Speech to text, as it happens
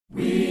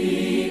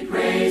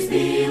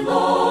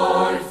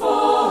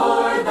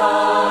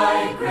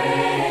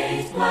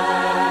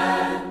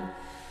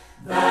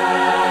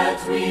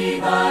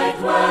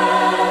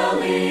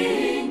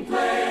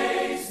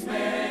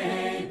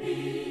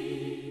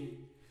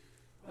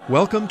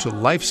Welcome to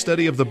Life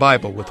Study of the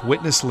Bible with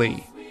Witness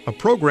Lee, a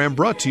program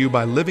brought to you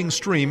by Living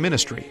Stream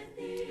Ministry.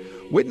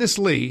 Witness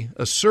Lee,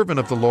 a servant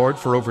of the Lord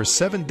for over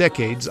 7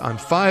 decades on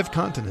 5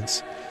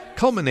 continents,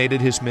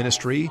 culminated his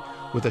ministry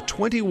with a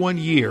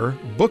 21-year,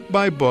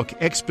 book-by-book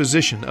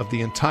exposition of the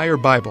entire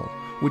Bible,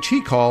 which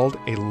he called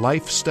a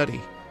life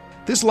study.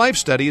 This life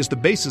study is the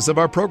basis of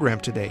our program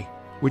today,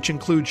 which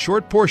includes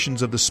short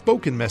portions of the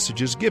spoken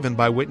messages given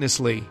by Witness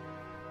Lee.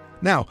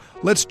 Now,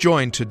 let's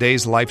join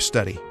today's life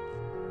study.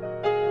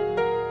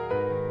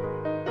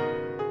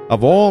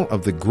 Of all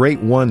of the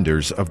great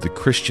wonders of the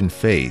Christian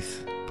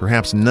faith,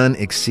 perhaps none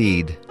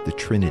exceed the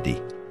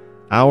Trinity.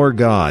 Our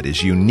God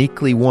is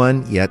uniquely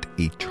one, yet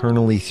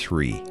eternally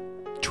three,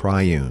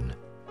 triune.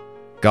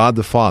 God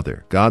the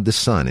Father, God the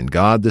Son, and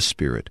God the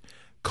Spirit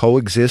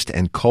coexist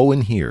and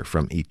co-inhere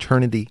from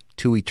eternity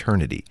to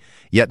eternity,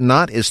 yet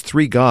not as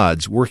 3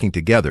 gods working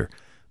together,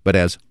 but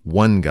as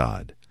one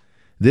God.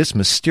 This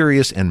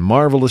mysterious and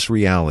marvelous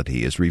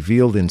reality is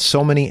revealed in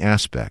so many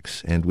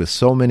aspects and with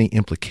so many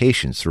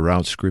implications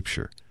throughout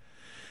Scripture.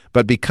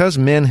 But because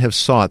men have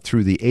sought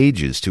through the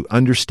ages to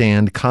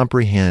understand,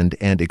 comprehend,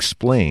 and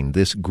explain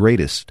this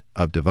greatest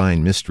of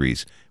divine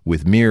mysteries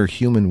with mere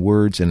human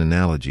words and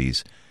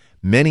analogies,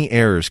 many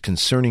errors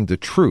concerning the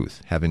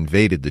truth have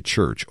invaded the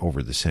church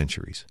over the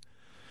centuries.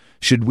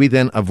 Should we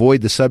then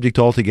avoid the subject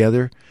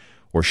altogether,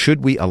 or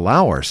should we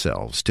allow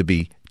ourselves to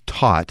be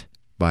taught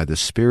by the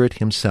Spirit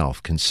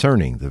Himself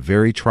concerning the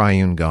very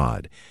triune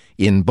God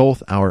in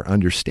both our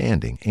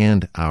understanding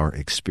and our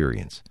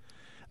experience?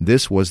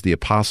 This was the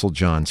Apostle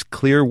John's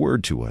clear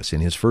word to us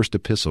in his first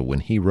epistle when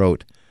he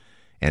wrote,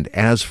 "And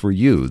as for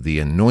you, the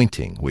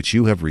anointing which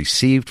you have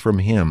received from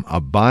Him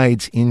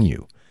abides in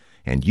you,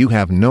 and you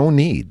have no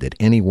need that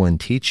anyone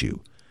teach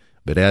you.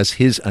 But as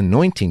His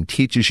anointing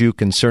teaches you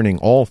concerning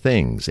all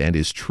things, and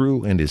is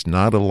true and is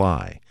not a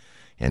lie,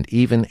 and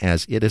even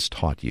as it has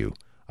taught you,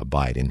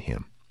 abide in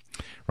Him."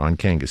 Ron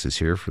Kangas is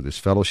here for this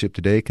fellowship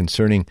today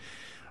concerning,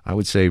 I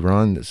would say,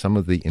 Ron, some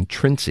of the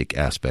intrinsic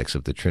aspects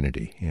of the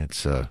Trinity.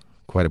 It's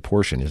quite a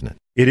portion, isn't it?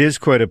 It is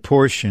quite a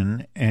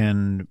portion,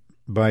 and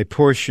by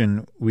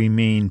portion we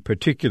mean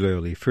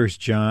particularly 1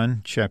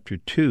 John chapter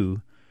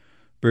 2,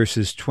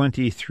 verses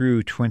 20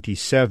 through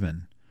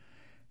 27.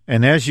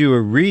 And as you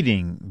are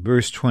reading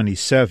verse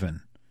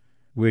 27,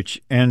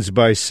 which ends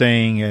by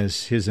saying,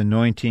 "As His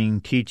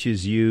anointing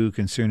teaches you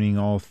concerning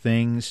all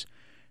things,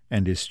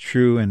 and is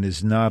true and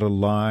is not a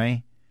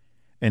lie,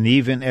 and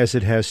even as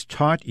it has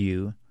taught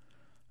you,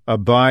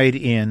 abide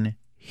in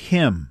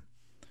Him."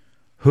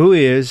 Who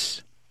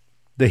is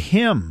the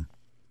Him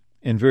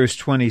in verse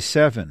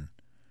 27?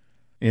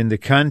 In the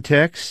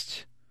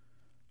context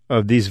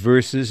of these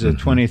verses,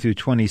 20 through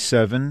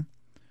 27,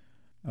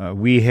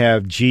 we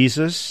have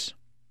Jesus,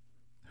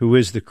 who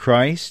is the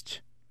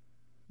Christ.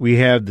 We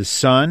have the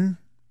Son.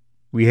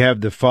 We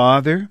have the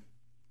Father.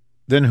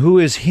 Then who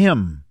is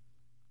Him?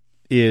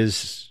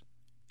 Is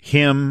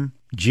Him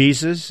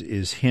Jesus?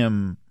 Is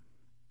Him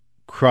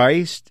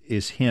Christ?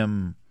 Is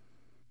Him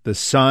the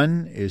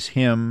Son? Is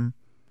Him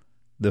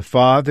the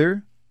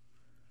Father?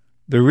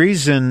 The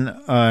reason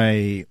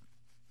I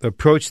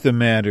approach the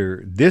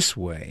matter this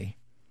way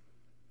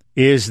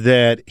is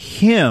that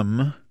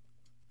Him,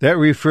 that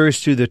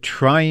refers to the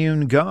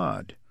triune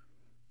God,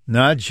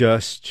 not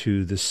just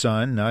to the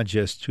Son, not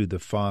just to the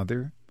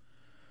Father,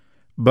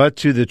 but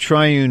to the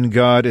triune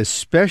God,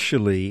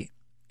 especially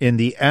in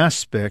the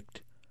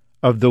aspect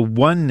of the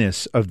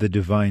oneness of the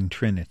divine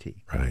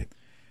Trinity. Right.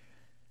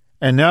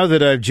 And now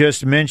that I've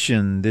just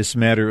mentioned this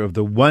matter of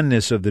the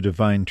oneness of the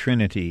divine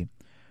Trinity,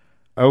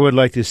 I would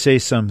like to say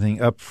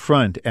something up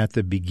front at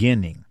the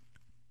beginning.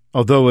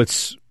 Although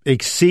it's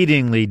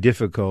exceedingly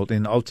difficult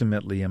and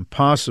ultimately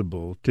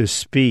impossible to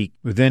speak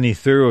with any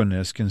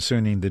thoroughness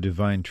concerning the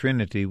divine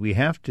Trinity, we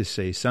have to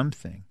say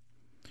something.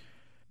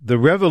 The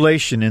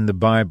revelation in the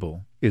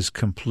Bible is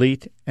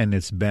complete and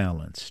it's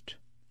balanced.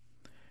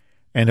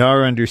 And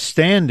our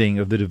understanding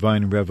of the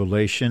divine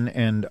revelation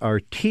and our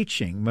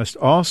teaching must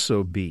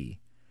also be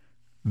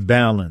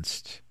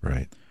balanced.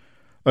 Right.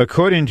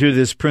 According to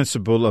this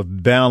principle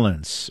of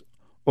balance,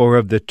 or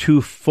of the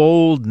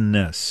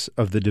twofoldness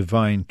of the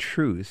divine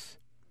truth,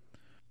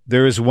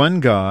 there is one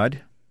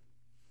God,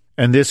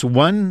 and this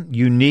one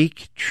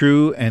unique,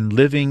 true, and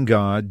living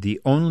God, the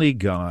only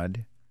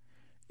God,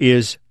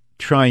 is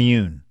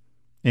triune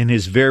in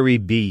His very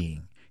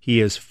being. He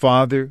is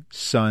Father,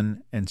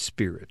 Son, and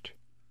Spirit.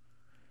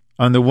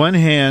 On the one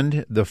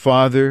hand, the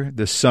Father,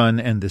 the Son,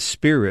 and the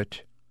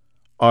Spirit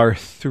are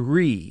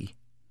 3,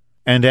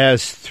 and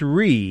as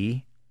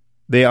 3,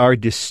 they are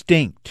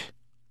distinct,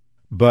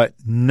 but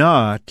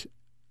not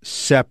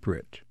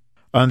separate.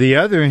 On the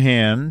other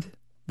hand,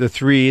 the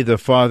 3, the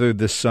Father,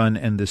 the Son,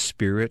 and the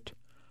Spirit,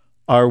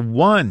 are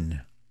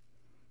one.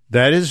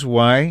 That is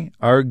why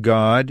our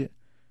God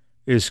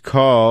is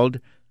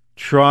called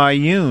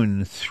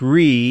triune,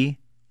 3,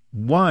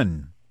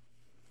 1.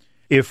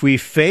 If we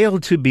fail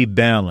to be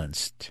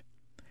balanced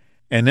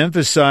and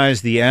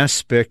emphasize the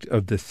aspect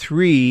of the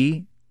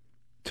 3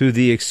 to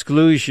the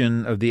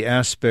exclusion of the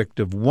aspect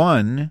of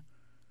 1,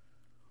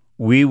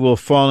 we will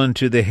fall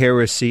into the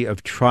heresy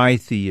of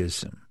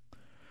tritheism.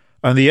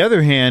 On the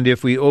other hand,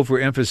 if we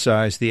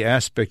overemphasize the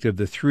aspect of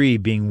the three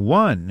being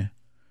one,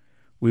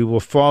 we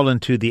will fall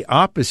into the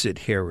opposite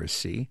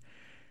heresy,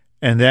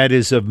 and that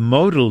is of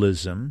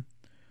modalism,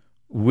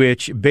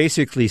 which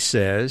basically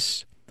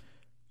says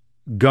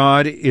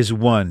God is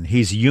one,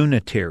 He's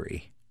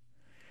unitary,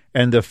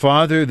 and the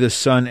Father, the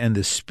Son, and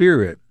the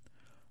Spirit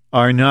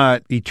are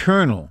not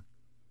eternal,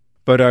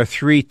 but are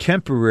three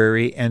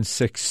temporary and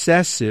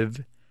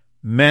successive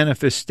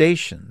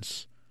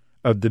manifestations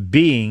of the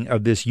being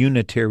of this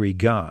unitary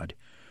God.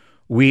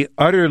 We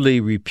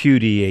utterly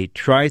repudiate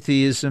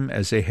tritheism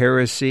as a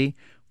heresy.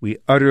 We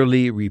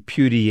utterly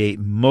repudiate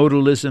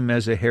modalism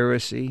as a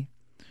heresy.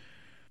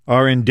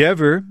 Our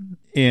endeavor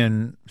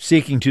in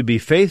seeking to be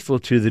faithful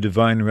to the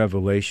divine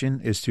revelation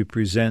is to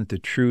present the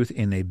truth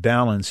in a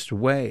balanced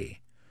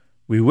way.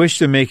 We wish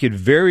to make it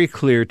very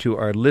clear to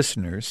our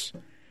listeners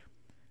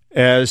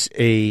as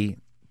a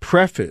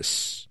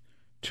preface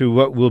to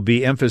what will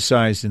be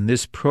emphasized in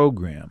this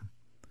program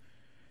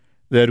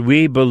that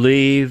we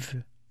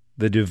believe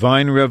the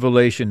divine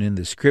revelation in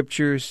the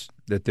Scriptures,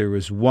 that there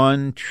is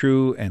one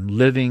true and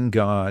living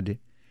God,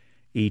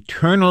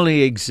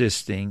 eternally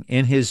existing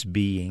in His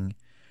being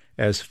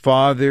as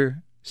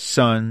Father,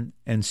 Son,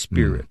 and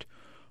Spirit.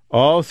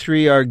 All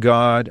three are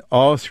God,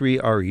 all three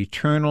are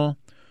eternal,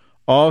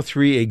 all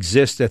three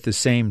exist at the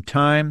same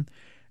time,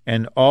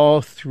 and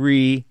all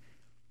three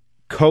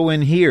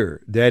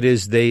co-inhere, that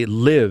is, they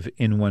live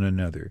in one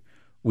another.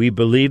 We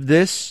believe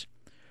this,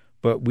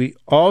 but we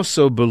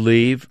also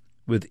believe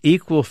with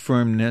equal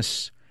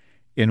firmness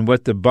in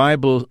what the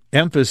Bible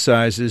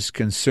emphasizes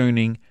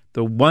concerning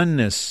the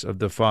oneness of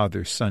the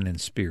Father, Son, and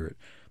Spirit,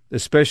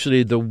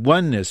 especially the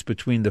oneness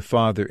between the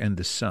Father and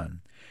the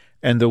Son,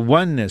 and the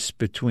oneness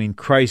between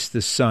Christ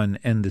the Son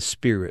and the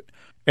Spirit.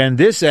 And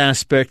this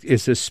aspect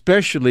is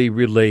especially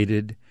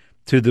related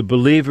to the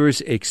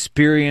believer's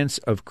experience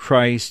of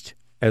Christ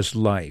as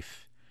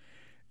life.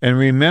 And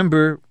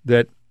remember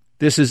that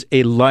this is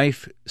a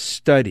life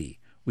study.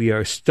 We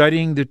are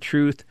studying the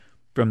truth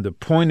from the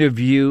point of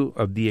view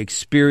of the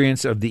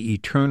experience of the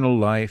eternal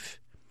life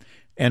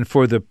and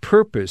for the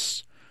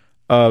purpose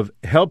of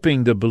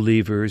helping the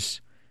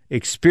believers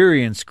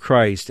experience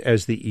Christ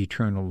as the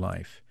eternal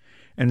life.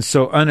 And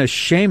so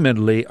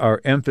unashamedly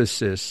our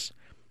emphasis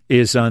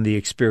is on the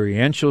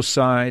experiential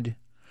side,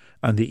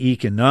 on the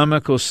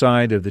economical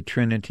side of the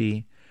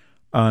Trinity,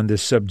 on the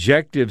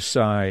subjective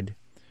side,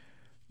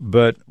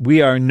 but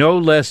we are no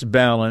less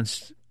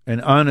balanced,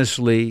 and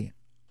honestly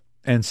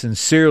and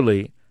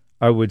sincerely,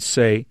 I would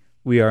say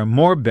we are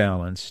more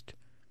balanced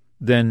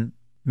than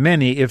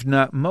many, if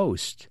not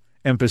most,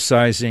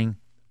 emphasizing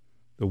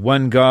the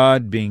one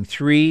God being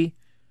three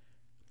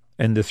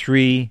and the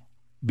three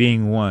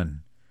being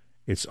one.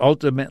 It's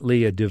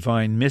ultimately a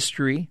divine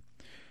mystery.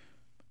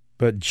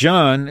 But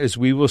John, as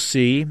we will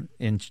see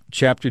in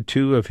chapter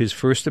 2 of his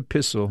first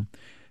epistle,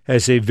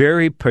 has a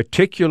very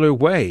particular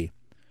way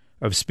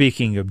of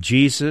speaking of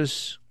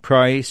Jesus,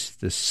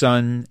 Christ, the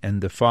Son,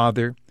 and the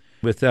Father,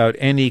 without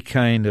any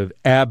kind of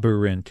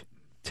aberrant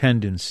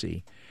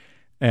tendency.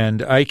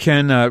 And I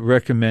cannot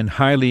recommend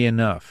highly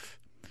enough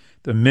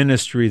the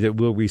ministry that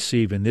we'll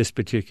receive in this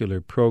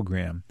particular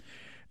program.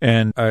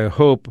 And I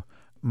hope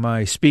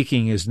my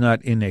speaking is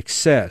not in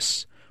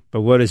excess,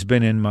 but what has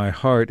been in my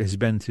heart has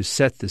been to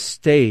set the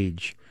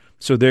stage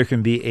so there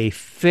can be a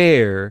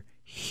fair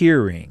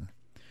hearing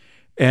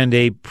and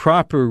a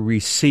proper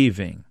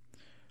receiving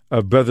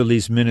of Brother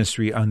Lee's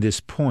ministry on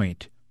this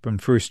point from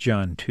 1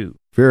 John 2.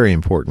 Very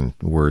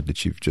important word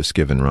that you've just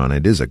given, Ron.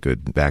 It is a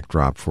good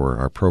backdrop for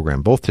our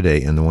program, both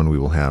today and the one we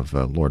will have,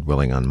 Lord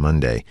willing, on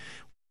Monday.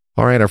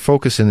 All right, our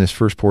focus in this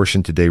first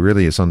portion today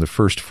really is on the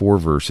first 4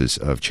 verses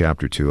of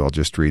chapter 2. I'll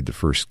just read the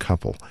first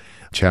couple.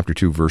 Chapter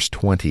 2, verse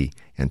 20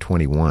 and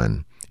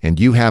 21. And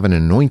you have an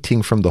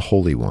anointing from the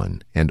Holy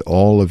One, and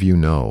all of you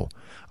know.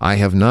 I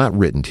have not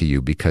written to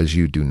you because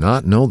you do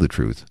not know the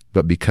truth,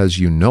 but because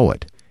you know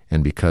it,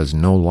 and because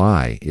no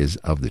lie is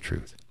of the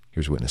truth.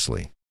 Here's Witness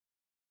Lee.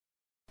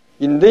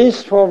 In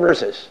these 4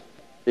 verses,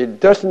 it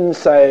doesn't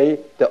say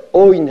the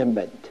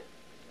ointment,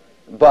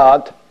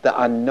 but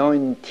the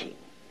anointing.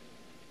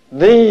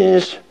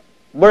 This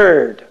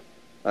word,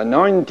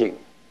 anointing,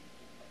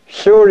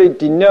 surely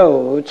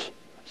denotes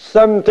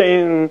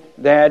something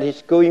that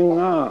is going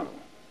on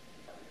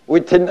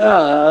within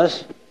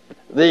us,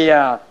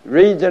 the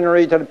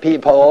regenerated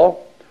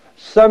people.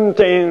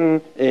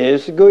 Something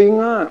is going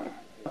on.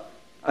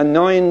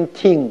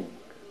 Anointing,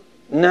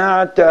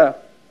 not a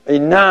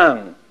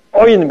noun,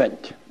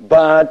 ointment,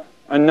 but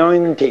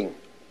anointing.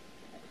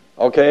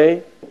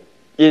 Okay?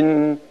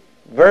 In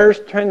verse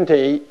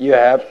 20, you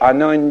have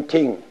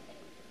anointing.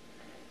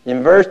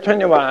 In verse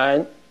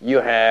 21, you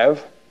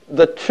have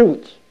the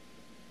truth.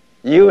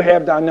 You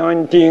have the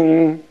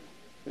anointing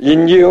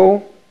in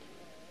you.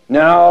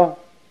 Now,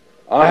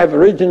 I have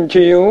written to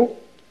you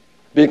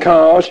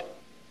because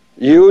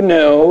you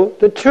know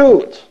the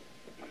truth.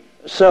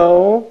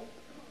 So,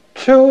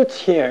 truth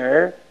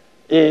here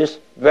is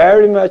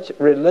very much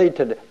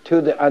related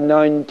to the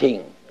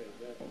anointing.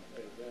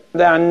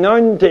 The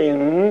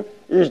anointing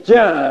is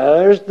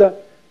just the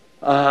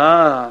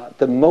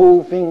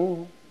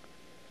moving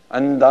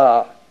and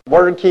the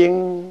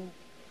working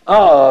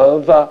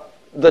of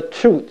the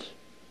truth.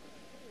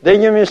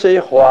 Then you may say,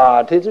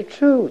 what is the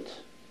truth?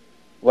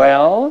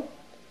 Well,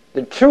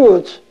 the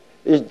truth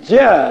is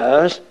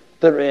just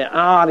the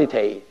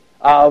reality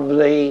of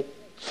the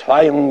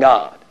triune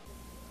God.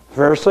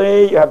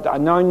 Firstly, you have the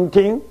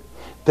anointing,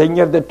 then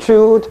you have the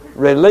truth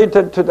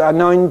related to the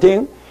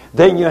anointing,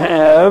 then you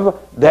have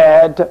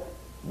that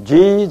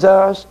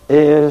Jesus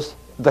is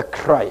the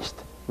Christ,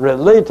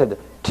 related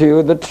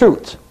to the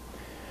truth.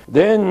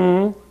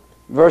 Then,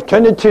 verse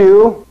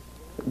 22,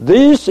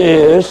 this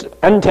is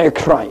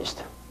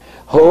Antichrist,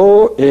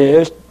 who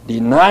is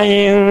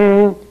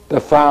denying the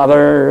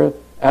Father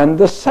and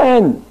the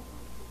Son.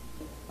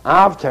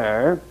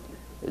 After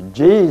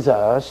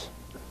Jesus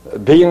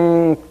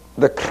being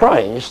the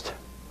Christ,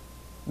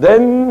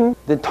 then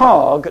the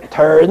talk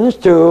turns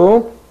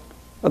to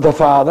the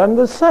Father and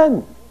the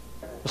Son.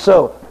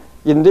 So,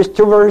 in these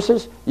two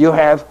verses, you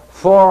have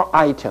four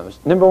items.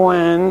 Number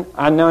one,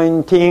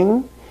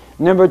 anointing.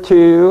 Number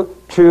two,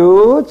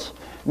 truth.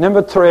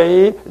 Number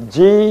three,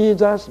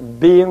 Jesus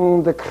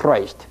being the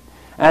Christ.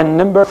 And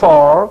number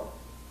four,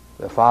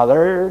 the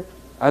Father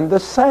and the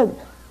Son.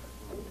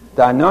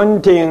 The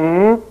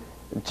anointing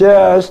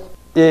just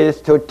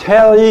is to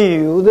tell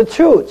you the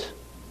truth.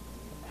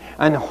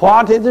 And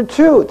what is the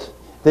truth?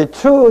 The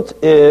truth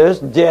is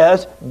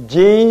just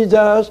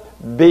Jesus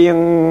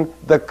being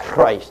the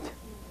Christ.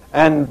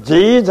 And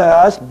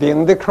Jesus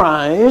being the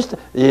Christ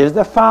is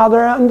the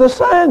Father and the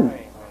Son.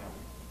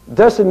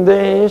 Doesn't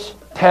this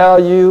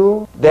tell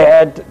you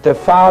that the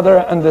Father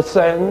and the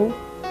Son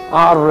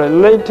are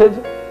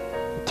related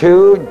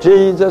to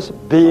Jesus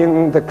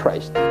being the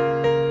Christ?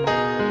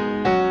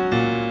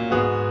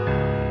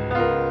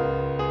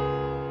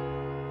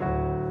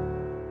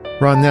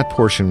 Ron, that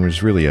portion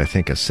was really, I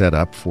think, a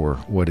setup for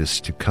what is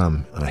to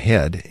come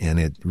ahead, and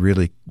it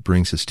really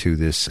brings us to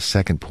this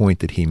second point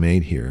that he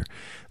made here,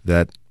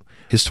 that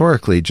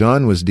historically,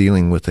 John was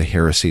dealing with a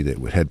heresy that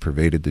had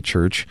pervaded the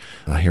church,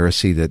 a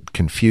heresy that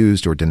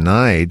confused or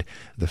denied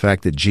the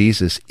fact that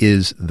Jesus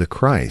is the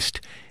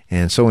Christ.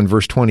 And so in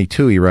verse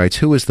 22, he writes,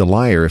 "Who is the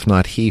liar if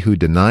not he who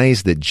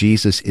denies that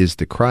Jesus is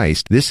the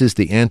Christ? This is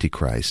the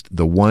Antichrist,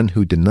 the one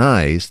who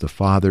denies the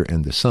Father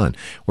and the Son."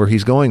 Where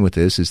he's going with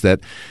this is that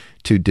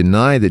to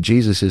deny that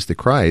Jesus is the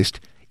Christ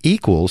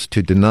equals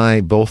to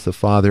deny both the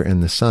Father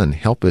and the Son.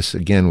 Help us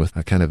again with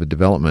a kind of a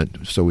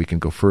development so we can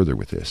go further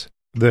with this.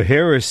 The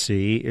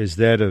heresy is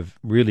that of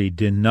really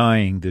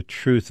denying the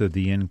truth of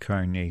the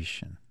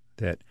incarnation,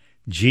 that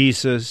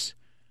Jesus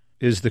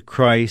is the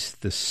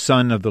Christ, the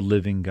Son of the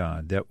living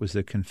God. That was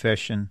the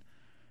confession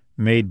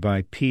made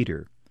by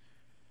Peter.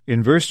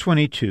 In verse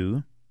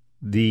 22,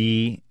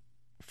 the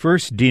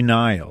first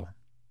denial,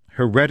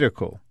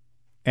 heretical,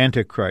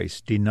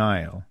 Antichrist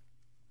denial,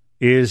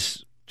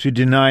 is to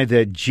deny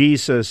that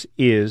Jesus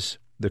is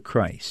the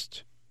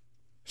Christ.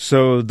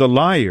 So the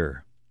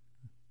liar,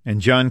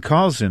 and John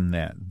calls him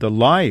that, the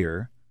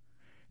liar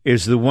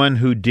is the one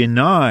who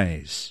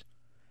denies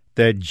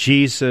that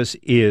Jesus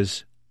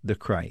is the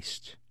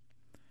Christ.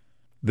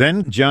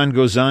 Then John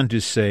goes on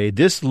to say,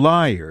 this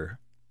liar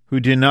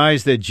who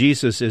denies that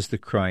Jesus is the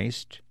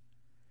Christ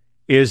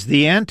is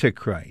the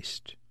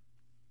Antichrist,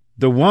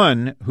 the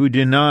one who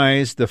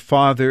denies the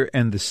Father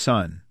and the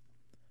Son.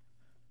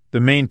 The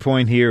main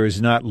point here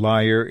is not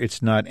liar,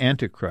 it's not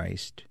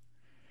Antichrist.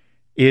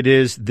 It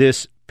is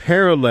this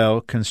parallel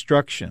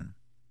construction.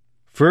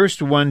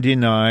 First, one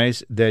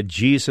denies that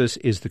Jesus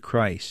is the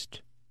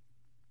Christ.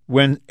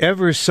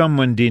 Whenever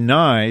someone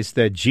denies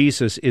that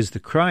Jesus is the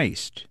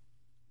Christ,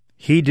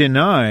 he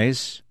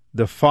denies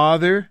the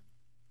Father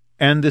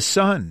and the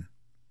Son.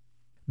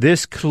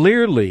 This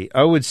clearly,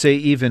 I would say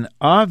even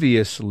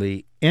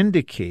obviously,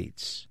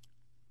 indicates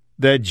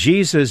that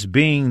Jesus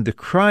being the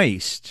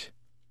Christ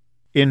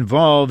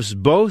involves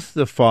both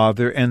the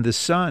Father and the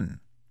Son.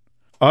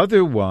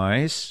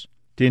 Otherwise,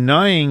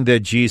 denying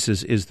that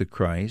Jesus is the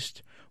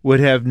Christ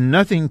would have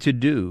nothing to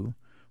do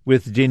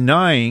with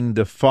denying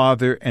the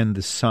Father and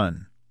the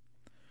Son.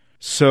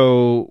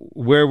 So,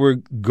 where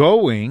we're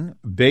going,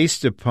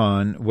 based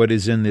upon what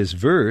is in this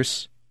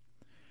verse,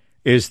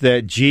 is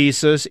that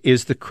Jesus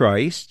is the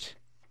Christ,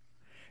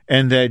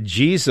 and that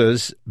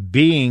Jesus,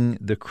 being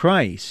the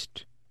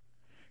Christ,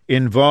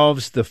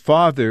 involves the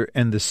Father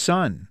and the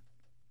Son.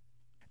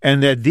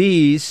 And that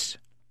these,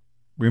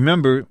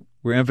 remember,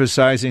 we're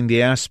emphasizing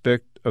the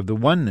aspect of the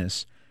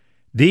oneness,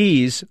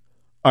 these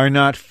are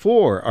not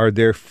four. Are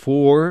there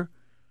four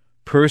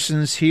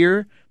persons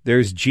here?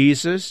 There's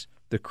Jesus,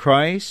 the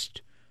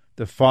Christ,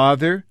 the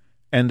Father,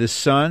 and the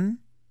Son.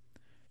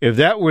 If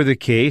that were the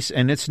case,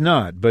 and it's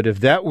not, but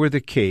if that were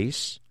the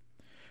case,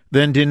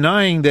 then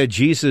denying that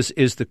Jesus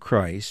is the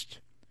Christ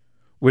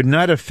would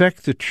not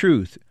affect the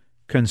truth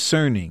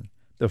concerning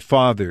the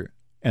Father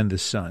and the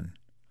Son.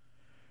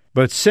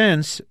 But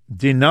since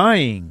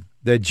denying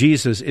that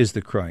Jesus is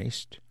the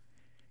Christ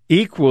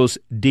equals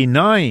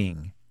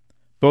denying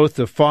both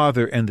the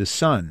Father and the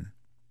Son.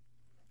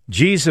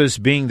 Jesus,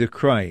 being the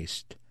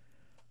Christ,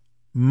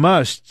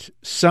 must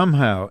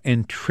somehow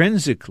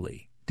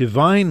intrinsically,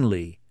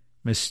 divinely,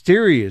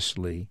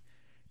 mysteriously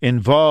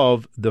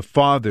involve the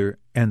Father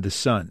and the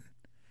Son.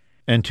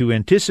 And to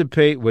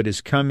anticipate what is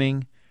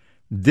coming,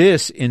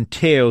 this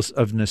entails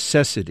of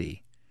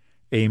necessity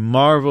a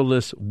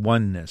marvelous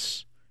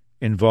oneness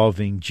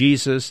involving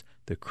Jesus,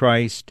 the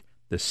Christ,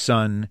 the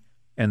Son,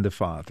 and the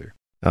Father.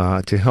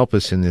 To help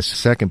us in this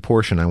second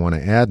portion, I want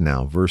to add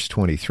now verse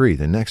 23,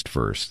 the next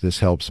verse. This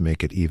helps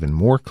make it even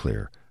more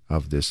clear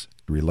of this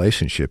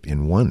relationship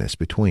in oneness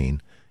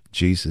between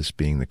Jesus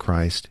being the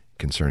Christ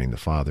concerning the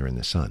Father and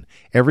the Son.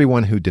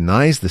 Everyone who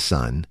denies the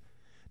Son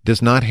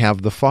does not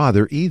have the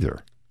Father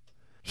either.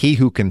 He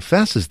who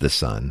confesses the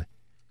Son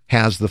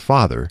has the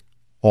Father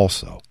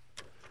also.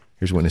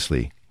 Here's Witness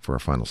Lee for our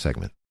final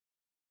segment.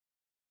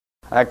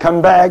 I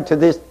come back to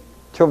these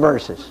two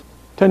verses.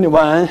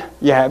 21,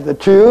 you have the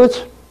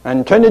truth,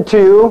 and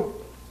 22,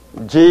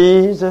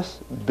 Jesus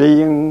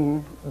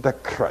being the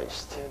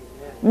Christ.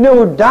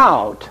 No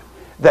doubt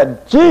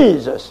that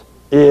Jesus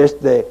is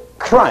the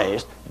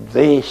Christ.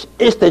 This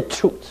is the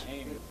truth.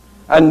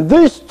 And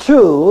this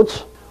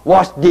truth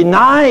was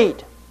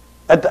denied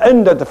at the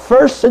end of the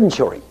first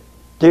century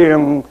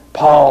during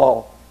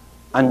Paul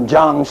and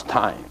John's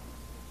time.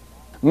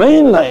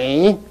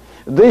 Mainly,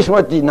 this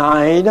was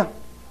denied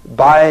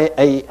by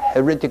a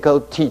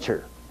heretical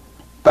teacher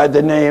by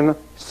the name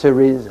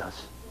Cyrillus.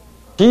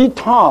 He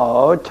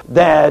taught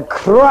that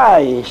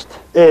Christ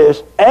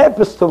is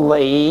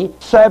absolutely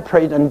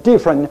separate and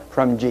different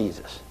from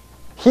Jesus.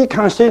 He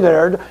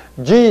considered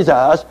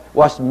Jesus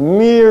was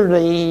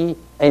merely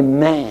a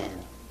man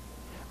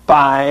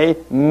by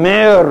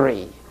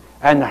Mary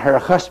and her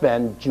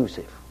husband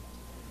Joseph.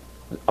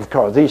 Of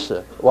course, this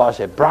was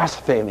a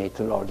blasphemy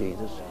to Lord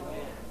Jesus.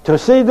 To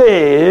say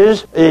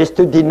this is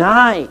to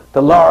deny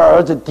the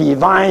Lord's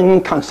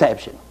divine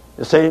conception.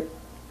 You see?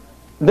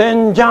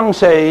 Then John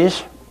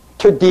says,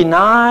 to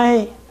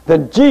deny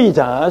that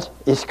Jesus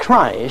is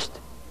Christ,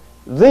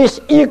 this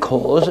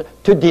equals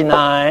to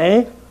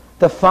deny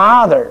the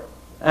Father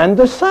and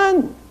the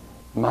Son.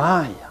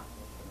 My.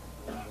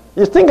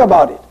 You think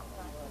about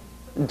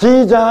it.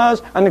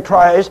 Jesus and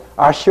Christ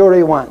are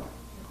surely one.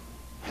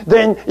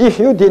 Then if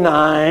you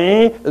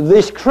deny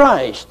this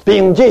Christ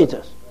being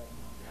Jesus,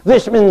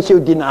 this means you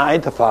deny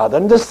the Father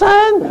and the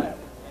Son.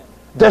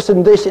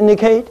 Doesn't this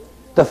indicate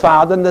the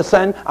Father and the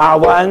Son are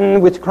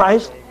one with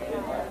Christ?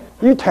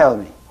 You tell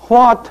me,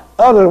 what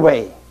other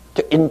way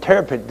to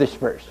interpret this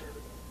verse?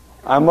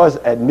 I must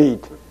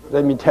admit,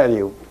 let me tell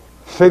you,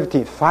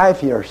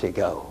 55 years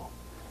ago,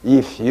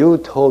 if you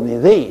told me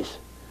this,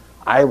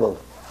 I will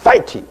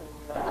fight you.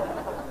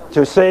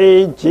 To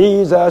say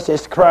Jesus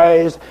is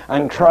Christ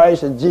and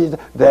Christ is Jesus,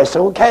 that's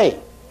okay.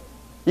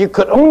 You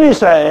could only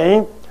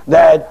say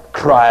that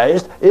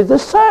Christ is the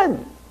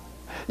Son.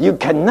 You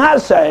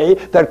cannot say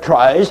that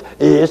Christ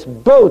is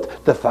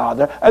both the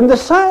Father and the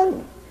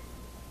Son.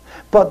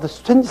 But the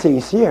strange thing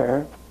is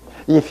here,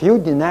 if you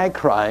deny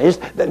Christ,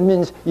 that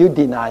means you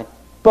deny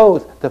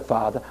both the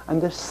Father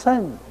and the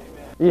Son.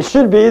 It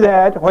should be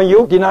that when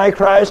you deny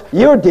Christ,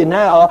 your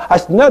denial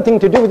has nothing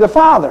to do with the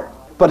Father.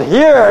 But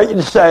here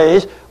it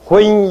says,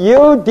 when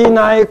you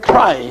deny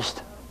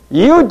Christ,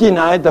 you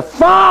deny the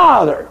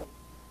Father.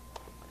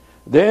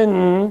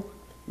 Then,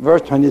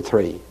 verse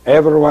 23,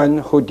 everyone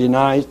who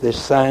denies the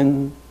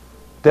Son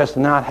does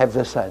not have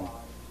the Son.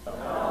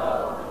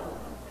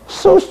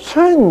 So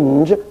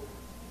strange.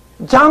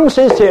 John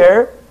says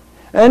here,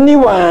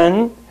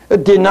 anyone who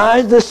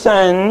denies the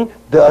Son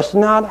does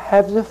not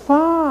have the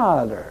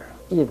Father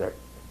either.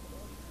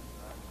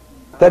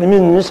 That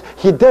means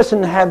he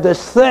doesn't have the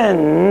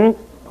Son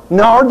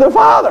nor the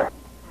Father.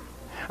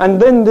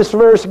 And then this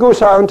verse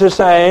goes on to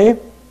say,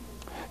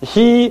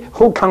 he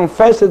who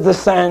confesses the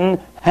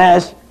Son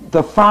has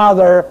the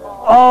Father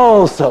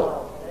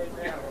also.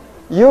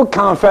 You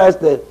confess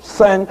the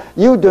Son,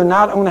 you do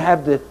not only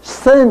have the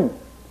Son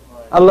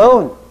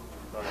alone,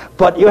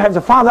 but you have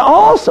the Father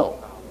also.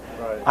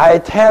 I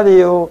tell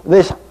you,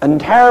 this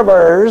entire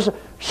verse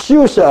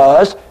shows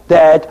us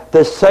that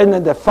the Son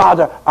and the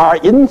Father are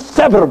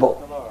inseparable.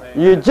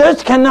 You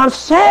just cannot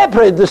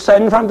separate the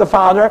Son from the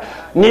Father,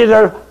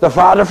 neither the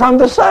Father from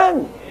the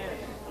Son.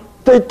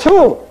 The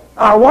two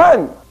are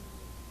one.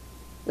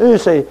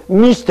 It's a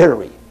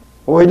mystery.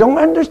 We don't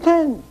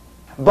understand.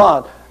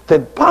 But the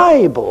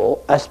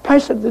Bible,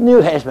 especially the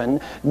New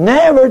Testament,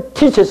 never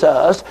teaches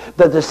us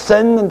that the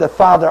Son and the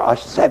Father are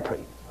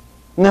separate.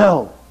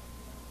 No.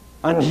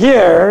 And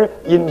here,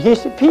 in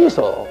his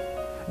epistle,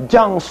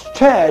 John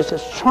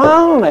stresses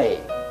strongly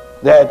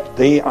that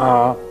they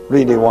are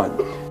really one.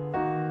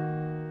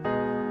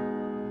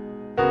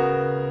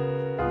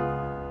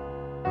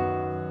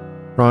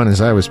 Ron,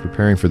 as I was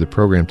preparing for the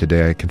program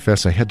today, I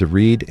confess I had to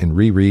read and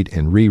reread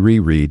and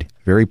reread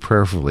very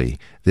prayerfully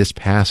this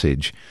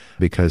passage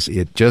because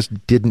it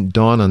just didn't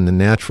dawn on the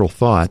natural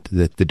thought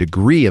that the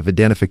degree of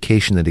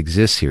identification that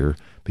exists here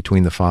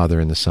between the Father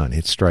and the Son.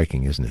 It's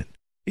striking, isn't it?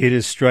 It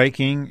is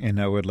striking,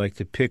 and I would like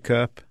to pick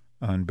up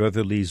on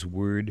Brother Lee's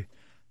word.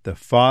 The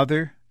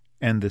Father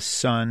and the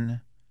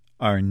Son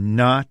are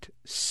not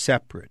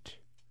separate.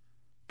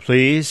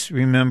 Please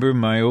remember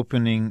my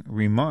opening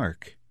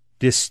remark.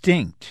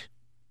 Distinct.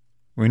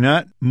 We're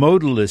not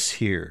modalists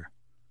here,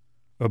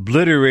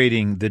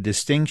 obliterating the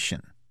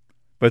distinction,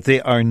 but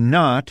they are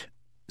not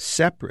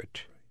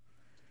separate.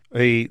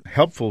 A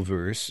helpful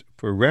verse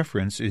for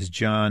reference is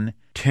John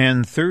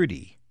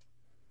 10:30.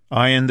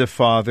 I and the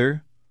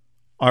Father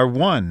are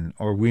one,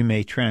 or we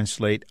may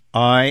translate,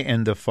 I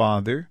and the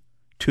Father,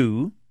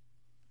 two.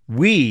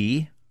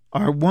 We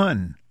are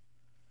one.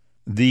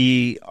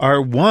 The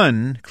are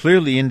one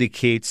clearly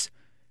indicates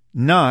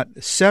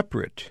not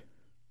separate.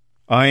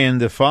 I and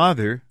the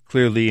Father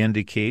clearly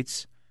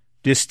indicates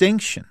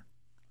distinction.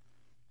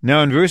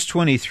 Now in verse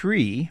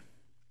 23,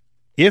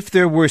 if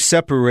there were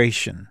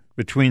separation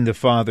between the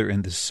Father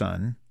and the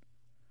Son,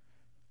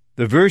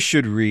 the verse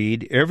should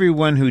read,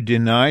 everyone who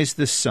denies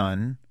the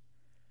Son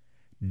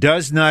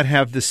does not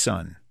have the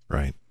Son.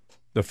 Right.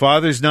 The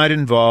Father's not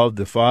involved.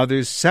 The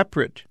Father's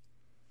separate.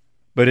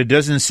 But it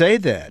doesn't say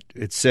that.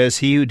 It says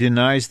he who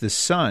denies the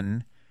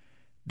Son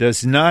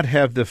does not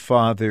have the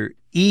Father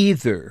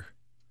either.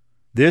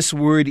 This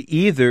word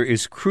either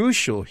is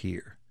crucial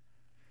here,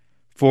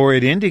 for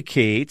it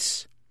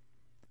indicates,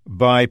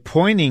 by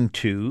pointing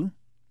to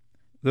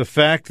the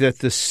fact that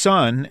the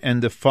Son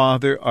and the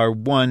Father are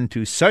one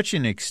to such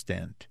an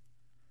extent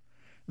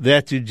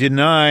that to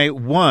deny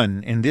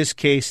one, in this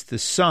case the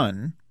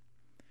Son,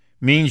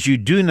 means you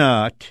do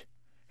not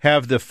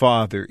have the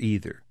Father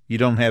either. You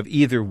don't have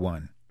either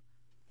one.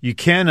 You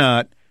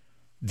cannot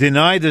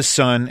deny the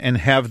Son and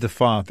have the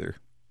Father.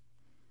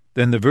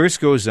 Then the verse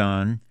goes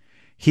on,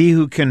 he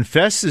who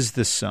confesses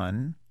the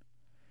Son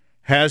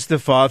has the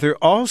Father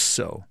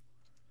also.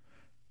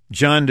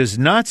 John does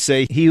not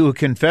say he who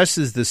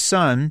confesses the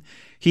Son,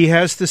 he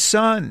has the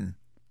Son,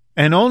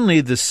 and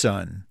only the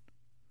Son,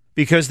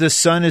 because the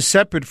Son is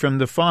separate from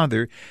the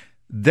Father.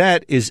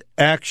 That is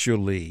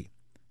actually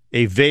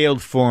a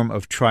veiled form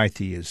of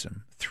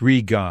tritheism,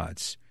 three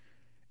gods.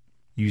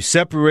 You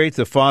separate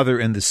the Father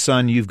and the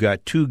Son, you've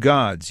got two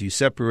gods. You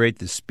separate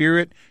the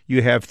Spirit,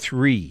 you have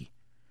three.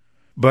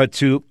 But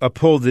to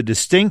uphold the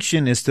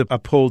distinction is to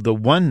uphold the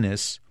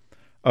oneness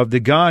of the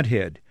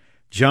Godhead.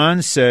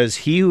 John says,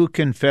 he who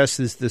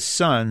confesses the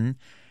Son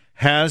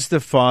has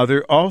the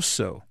Father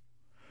also.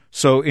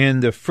 So in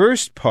the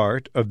first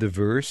part of the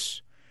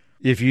verse,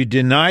 if you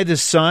deny the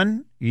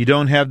Son, you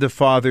don't have the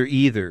Father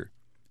either.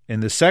 In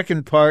the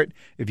second part,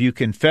 if you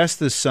confess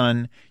the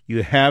Son,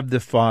 you have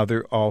the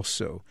Father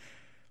also.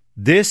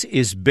 This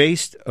is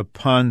based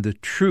upon the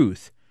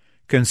truth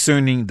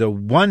concerning the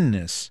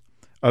oneness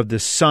of the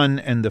Son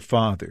and the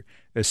Father,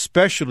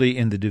 especially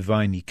in the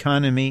divine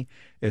economy,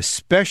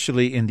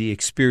 especially in the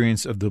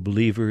experience of the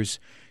believers.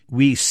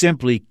 We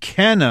simply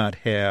cannot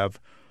have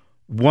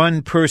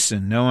one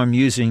person, now I'm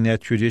using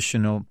that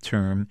traditional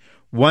term,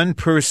 one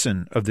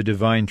person of the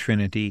divine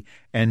Trinity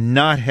and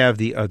not have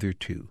the other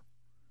two.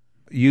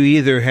 You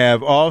either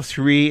have all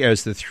three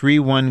as the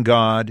three-one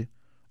God,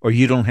 or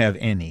you don't have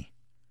any.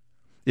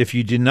 If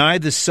you deny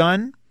the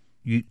Son,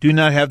 you do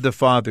not have the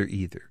Father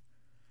either.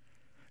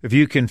 If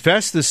you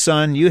confess the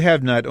Son, you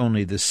have not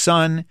only the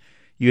Son,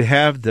 you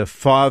have the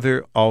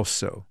Father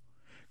also.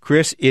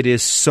 Chris, it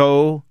is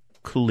so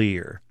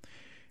clear.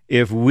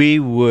 If we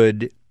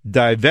would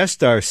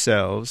divest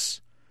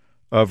ourselves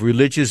of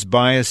religious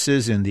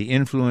biases and the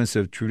influence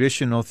of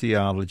traditional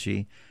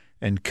theology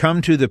and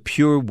come to the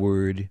pure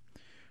Word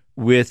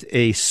with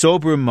a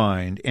sober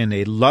mind and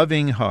a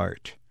loving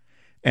heart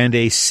and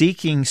a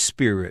seeking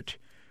spirit,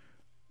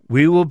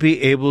 we will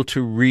be able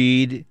to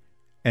read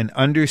and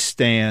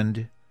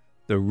understand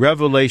the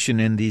revelation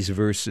in these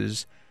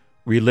verses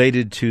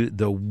related to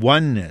the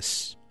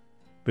oneness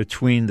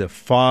between the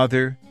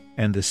Father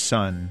and the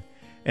Son,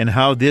 and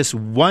how this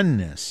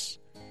oneness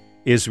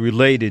is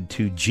related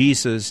to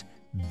Jesus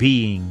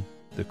being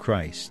the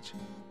Christ.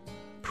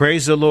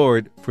 Praise the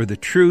Lord for the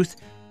truth,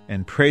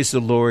 and praise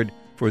the Lord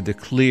for the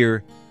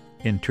clear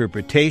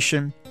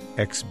interpretation,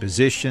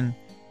 exposition,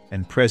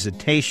 and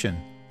presentation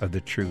of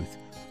the truth.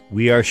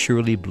 We are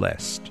surely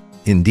blessed.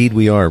 Indeed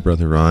we are,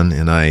 Brother Ron,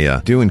 and I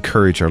do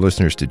encourage our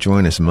listeners to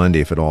join us Monday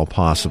if at all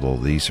possible.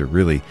 These are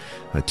really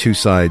two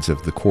sides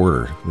of the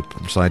quarter.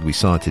 The side we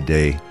saw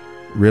today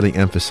really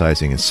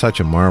emphasizing in such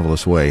a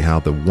marvelous way how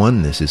the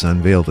oneness is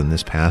unveiled in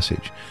this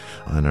passage.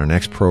 On our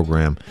next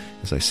program,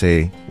 as I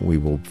say, we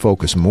will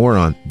focus more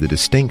on the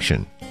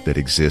distinction that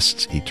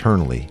exists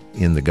eternally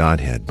in the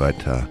Godhead. But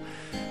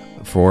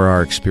for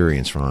our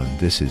experience, Ron,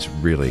 this is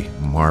really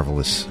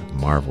marvelous,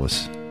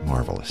 marvelous,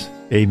 marvelous.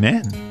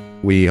 Amen.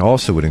 We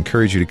also would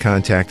encourage you to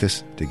contact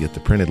us to get the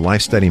printed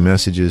life study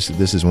messages.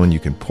 This is one you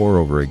can pore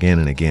over again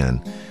and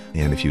again.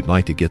 And if you'd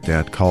like to get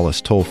that, call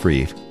us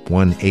toll-free,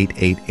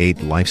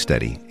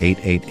 1-888-LIFE-STUDY,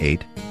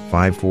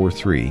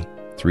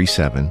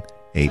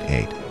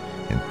 888-543-3788.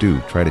 And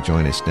do try to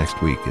join us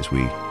next week as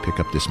we pick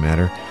up this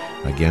matter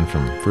again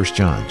from 1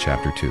 John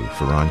chapter 2.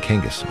 For Ron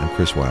Kangas, I'm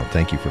Chris Wilde.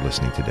 Thank you for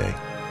listening today.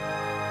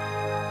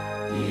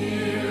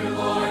 Dear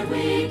Lord,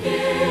 we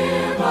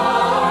give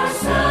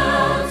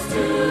ourselves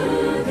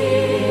to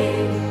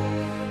Thee.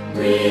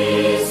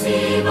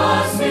 Receive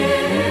us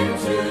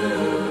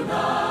into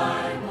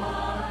Thy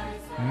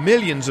wise.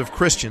 Millions of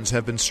Christians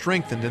have been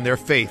strengthened in their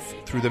faith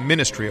through the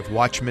ministry of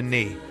Watchman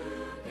Nee.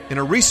 In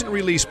a recent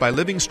release by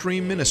Living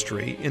Stream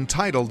Ministry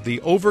entitled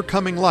The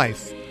Overcoming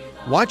Life,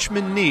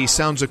 Watchman Nee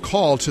sounds a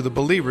call to the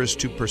believers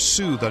to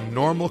pursue the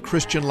normal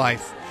Christian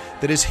life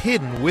that is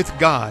hidden with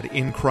God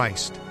in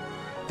Christ.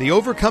 The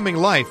overcoming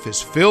life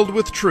is filled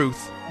with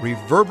truth,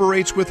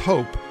 reverberates with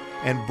hope,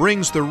 and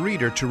brings the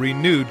reader to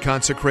renewed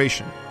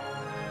consecration.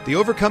 The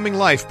Overcoming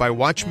Life by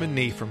Watchman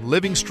Nee from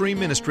Living Stream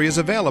Ministry is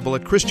available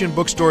at Christian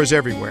bookstores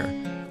everywhere,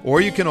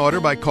 or you can order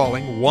by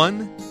calling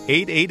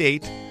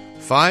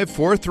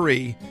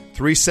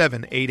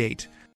 1-888-543-3788.